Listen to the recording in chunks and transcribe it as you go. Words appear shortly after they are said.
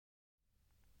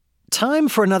Time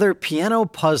for another piano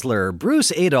puzzler.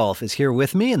 Bruce Adolph is here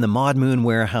with me in the Maud Moon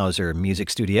Weyerhaeuser Music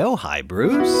Studio. Hi,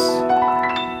 Bruce.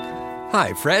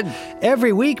 Hi, Fred.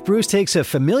 Every week, Bruce takes a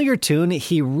familiar tune.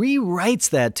 He rewrites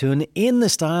that tune in the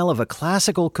style of a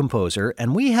classical composer.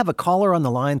 And we have a caller on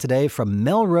the line today from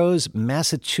Melrose,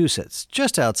 Massachusetts,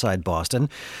 just outside Boston.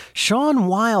 Shawn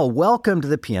Weil, welcome to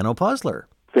the Piano Puzzler.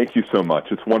 Thank you so much.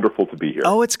 It's wonderful to be here.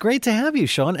 Oh, it's great to have you,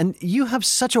 Shawn. And you have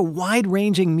such a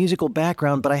wide-ranging musical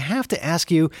background, but I have to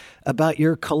ask you about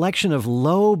your collection of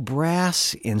low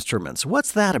brass instruments.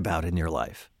 What's that about in your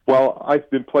life? Well, I've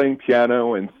been playing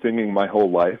piano and singing my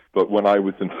whole life, but when I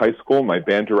was in high school, my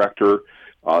band director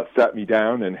sat me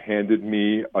down and handed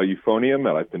me a euphonium,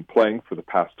 and I've been playing for the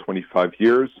past 25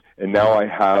 years. And now I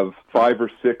have 5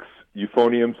 or 6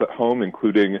 euphoniums at home,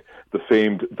 including the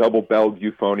famed double-belled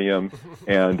euphonium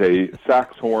and a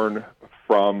sax horn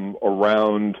from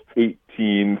around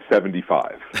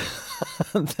 1875.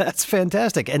 That's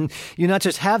fantastic. And you not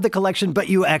just have the collection, but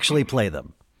you actually play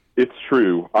them. It's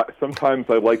true. Sometimes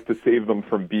I like to save them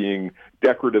from being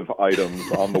decorative items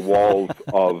on the walls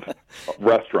of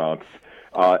restaurants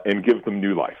and give them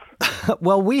new life.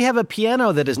 Well, we have a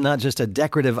piano that is not just a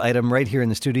decorative item right here in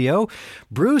the studio.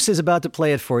 Bruce is about to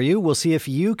play it for you. We'll see if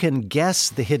you can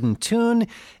guess the hidden tune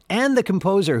and the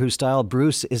composer whose style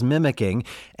Bruce is mimicking.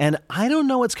 And I don't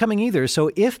know what's coming either,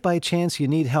 so if by chance you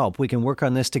need help, we can work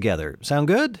on this together. Sound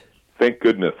good? Thank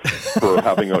goodness for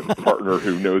having a partner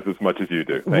who knows as much as you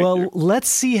do. Thank you. Let's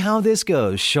see how this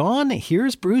goes. Shawn,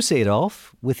 here's Bruce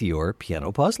Adolph with your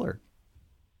Piano Puzzler.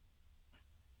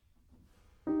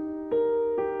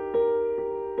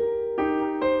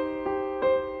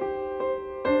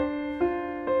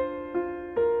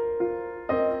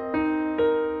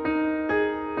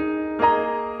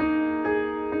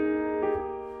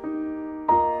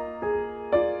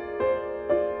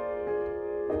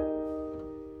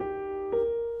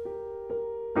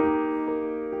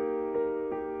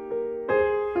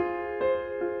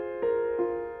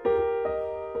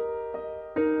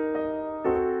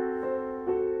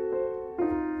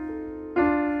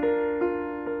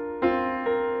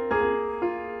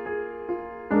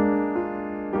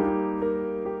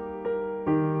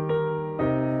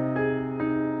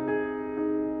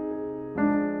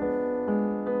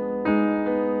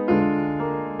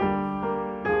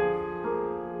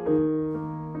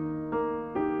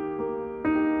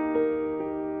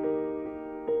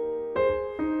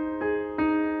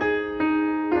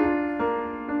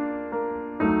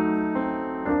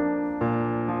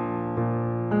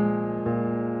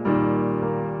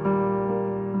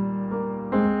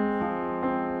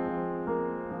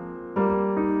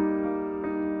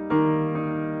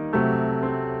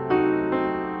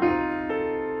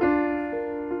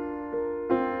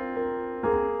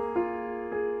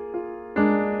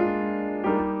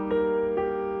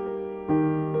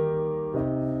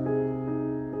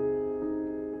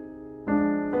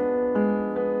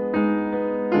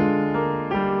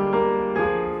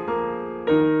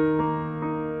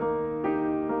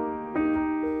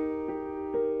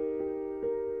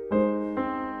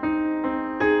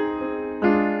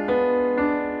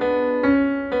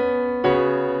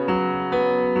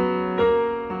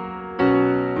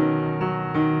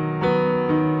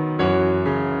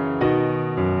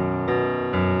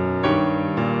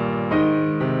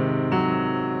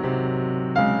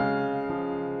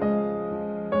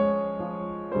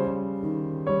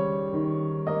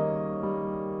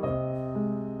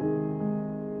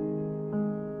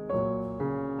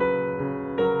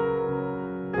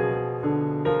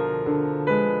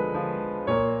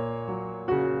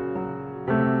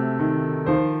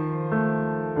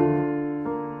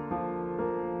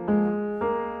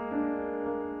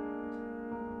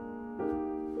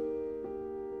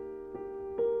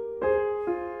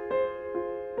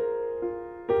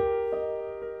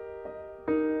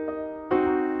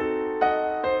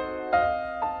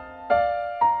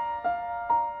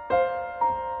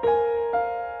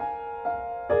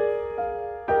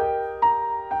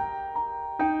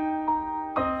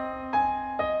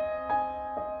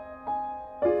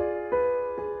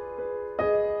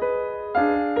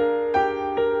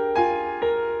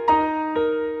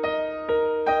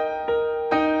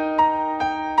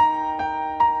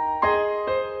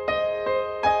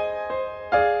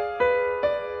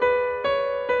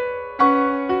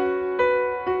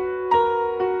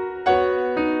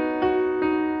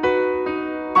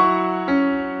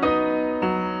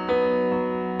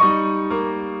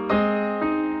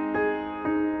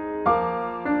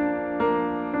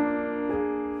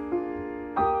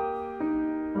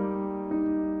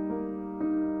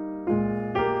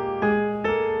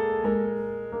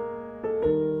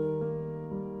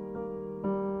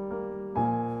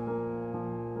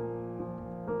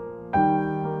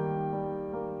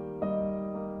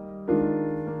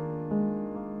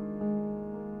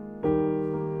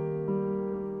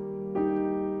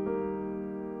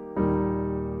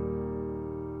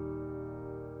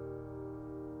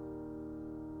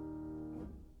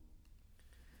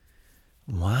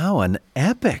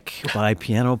 by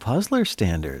piano puzzler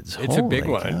standards. It's a big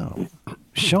one. Cow.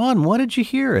 Shawn, what did you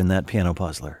hear in that piano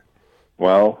puzzler?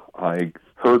 Well, I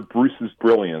heard Bruce's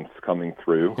brilliance coming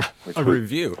through, which was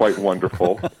review. Quite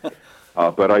wonderful.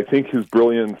 But I think his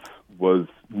brilliance was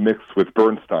mixed with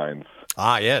Bernstein's.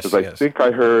 Ah, yes. Because I think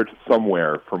I heard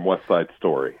Somewhere from West Side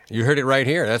Story. You heard it right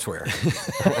here. That's where.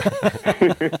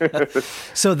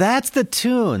 So that's the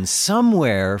tune,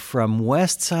 Somewhere from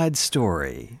West Side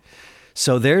Story.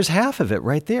 So there's half of it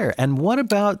right there. And what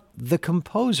about the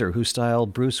composer whose style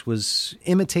Bruce was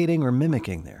imitating or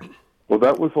mimicking there? Well,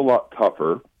 that was a lot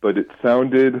tougher, but it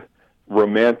sounded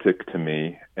romantic to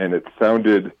me, and it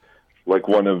sounded like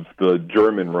one of the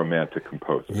German romantic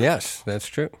composers. Yes, that's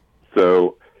true.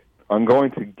 So I'm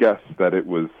going to guess that it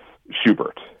was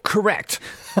Schubert. Correct.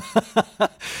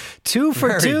 2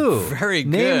 for 2. Very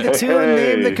good. Name the tune,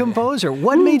 name the composer.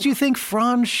 What made you think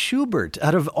Franz Schubert?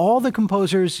 Out of all the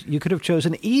composers you could have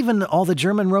chosen, even all the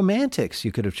German romantics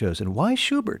you could have chosen, why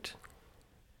Schubert?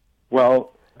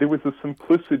 Well, there was a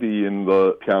simplicity in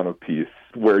the piano piece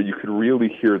where you could really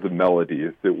hear the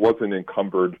melodies. It wasn't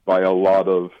encumbered by a lot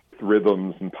of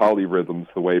rhythms and polyrhythms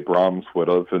the way Brahms would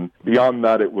have. And beyond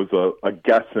that, it was a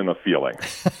guess and a feeling.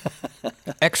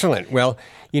 Excellent. Well,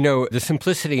 the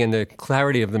simplicity and the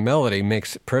clarity of the melody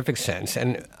makes perfect sense.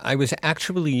 And I was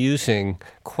actually using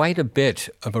quite a bit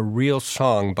of a real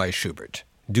song by Schubert,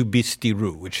 Du bist die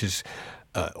Ruhe, which is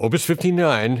Opus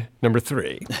 59, number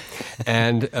 3.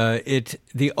 And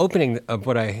the opening of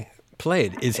what I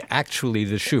played is actually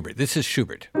the Schubert. This is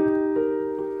Schubert.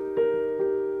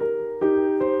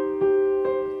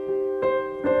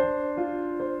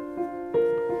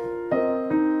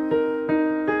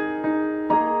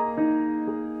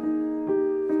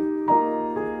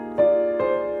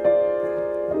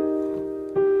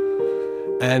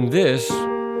 And this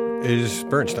is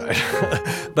Bernstein.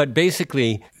 But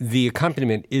basically, the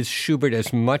accompaniment is Schubert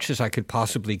as much as I could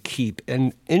possibly keep.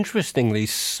 And interestingly,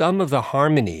 some of the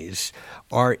harmonies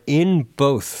are in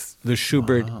both the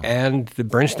Schubert and the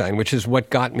Bernstein, which is what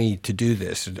got me to do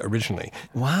this originally.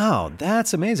 Wow,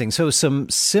 that's amazing. So some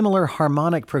similar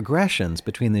harmonic progressions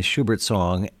between the Schubert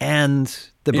song and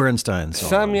the Bernstein song.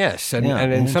 Some, yes. And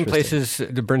in some places,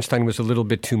 the Bernstein was a little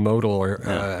bit too modal,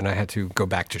 and I had to go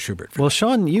back to Schubert. Well,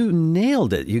 Shawn, you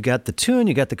nailed it. You got the tune,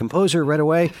 you got the composer right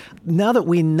away. Now that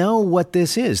we know what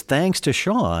this is, thanks to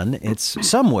Shawn, it's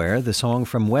Somewhere, the song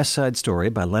from West Side Story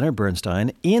by Leonard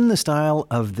Bernstein, in the style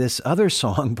of this other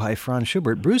song by Franz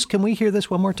Schubert. Bruce, can we hear this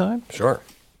one more time? Sure.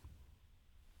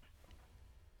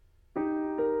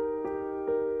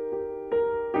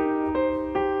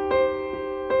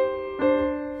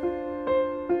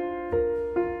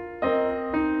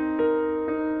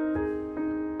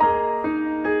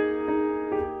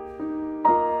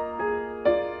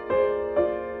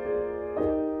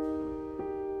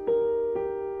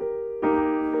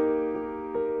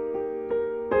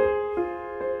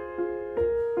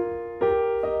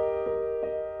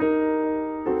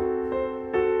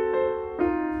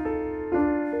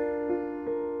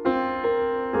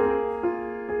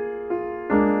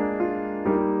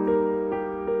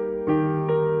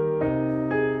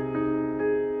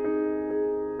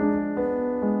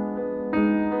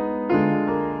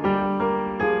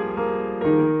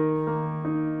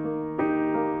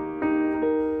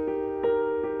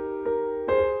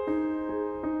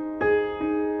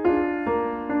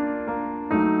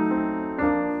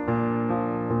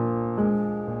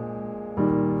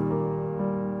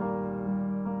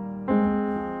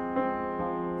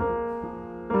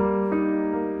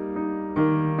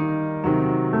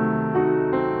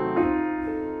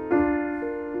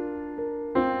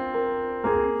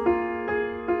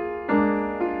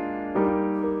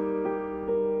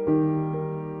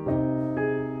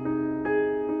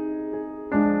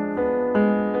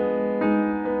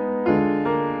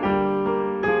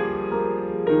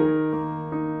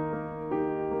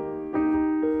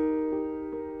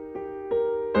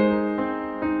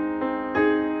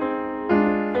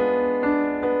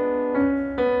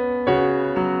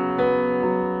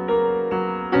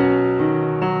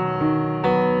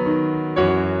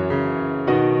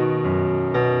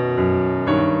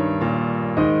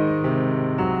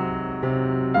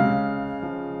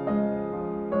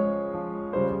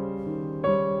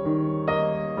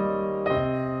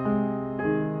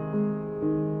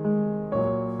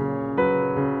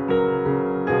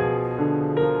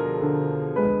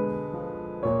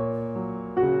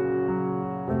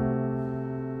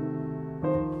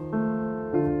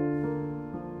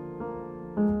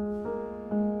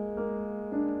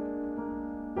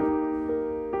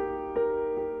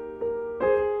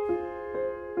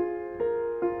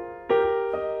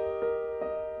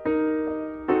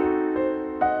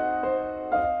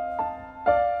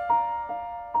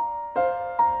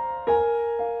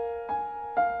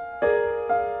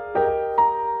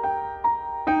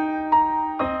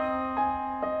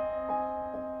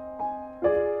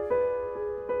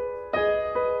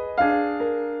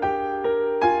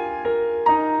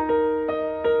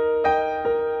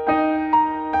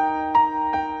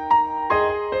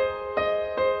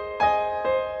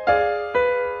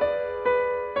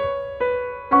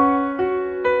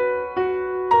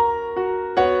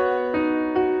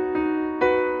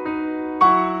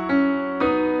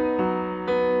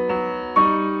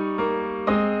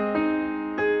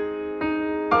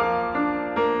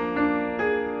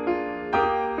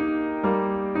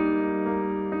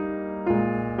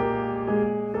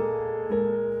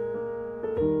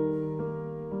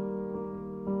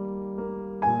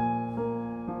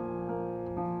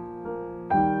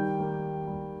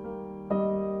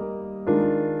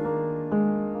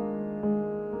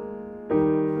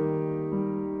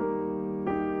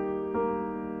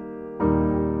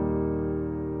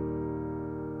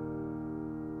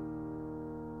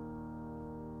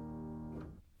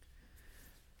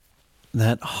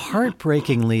 That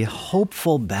heartbreakingly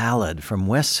hopeful ballad from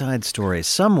West Side Story,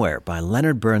 Somewhere by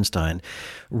Leonard Bernstein,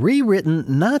 rewritten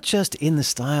not just in the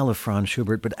style of Franz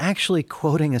Schubert, but actually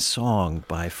quoting a song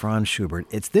by Franz Schubert.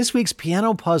 It's this week's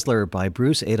Piano Puzzler by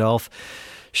Bruce Adolphe.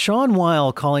 Shawn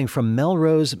Weil calling from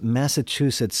Melrose,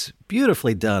 Massachusetts.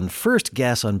 Beautifully done. First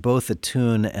guess on both the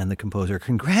tune and the composer.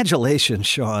 Congratulations,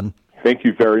 Shawn. Thank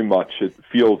you very much. It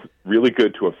feels really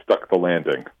good to have stuck the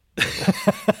landing.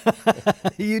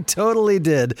 You totally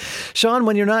did. Shawn,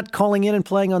 when you're not calling in and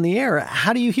playing on the air,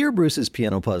 how do you hear Bruce's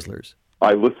Piano Puzzlers?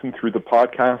 I listen through the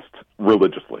podcast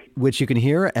religiously. Which you can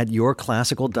hear at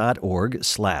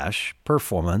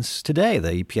yourclassical.org/performance today,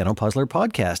 the Piano Puzzler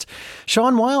podcast.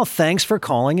 Shawn Weil, thanks for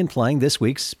calling and playing this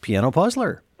week's Piano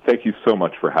Puzzler. Thank you so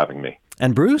much for having me.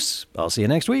 And Bruce, I'll see you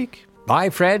next week.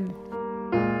 Bye, Fred.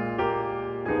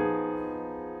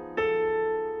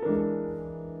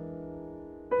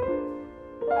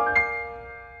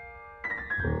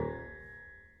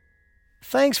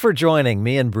 Thanks for joining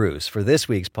me and Bruce for this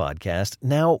week's podcast.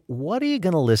 Now, what are you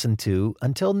going to listen to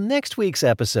until next week's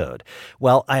episode?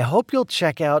 Well, I hope you'll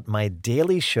check out my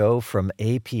daily show from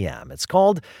APM. It's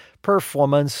called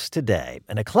Performance Today,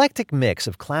 an eclectic mix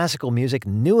of classical music,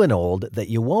 new and old, that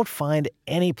you won't find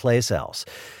anyplace else.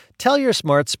 Tell your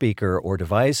smart speaker or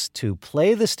device to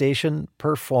play the station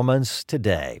Performance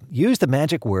Today. Use the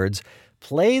magic words,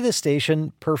 play the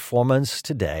station Performance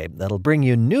Today. That'll bring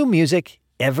you new music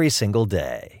every single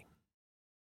day.